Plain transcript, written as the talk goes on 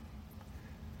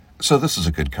So this is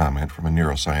a good comment from a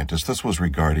neuroscientist. This was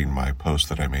regarding my post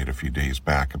that I made a few days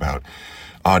back about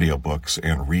audiobooks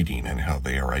and reading and how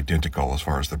they are identical as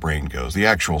far as the brain goes. The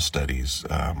actual studies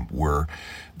were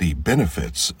the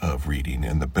benefits of reading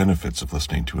and the benefits of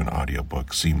listening to an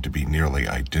audiobook seem to be nearly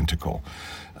identical.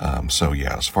 So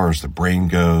yeah, as far as the brain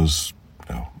goes,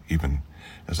 no, even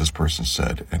as this person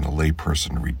said, in a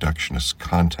layperson reductionist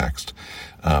context,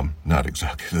 not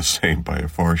exactly the same by a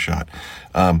far shot.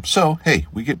 So, hey,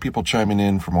 we get people chiming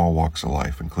in from all walks of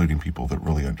life, including people that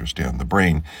really understand the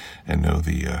brain and know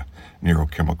the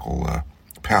neurochemical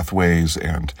pathways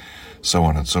and so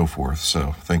on and so forth.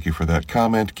 So thank you for that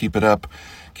comment. Keep it up.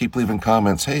 Keep leaving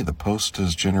comments. Hey, the post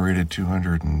has generated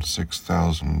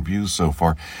 206,000 views so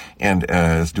far, and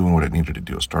it's doing what it needed to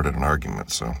do. It started an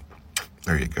argument. So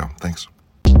there you go. Thanks.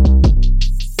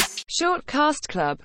 Shortcast Club.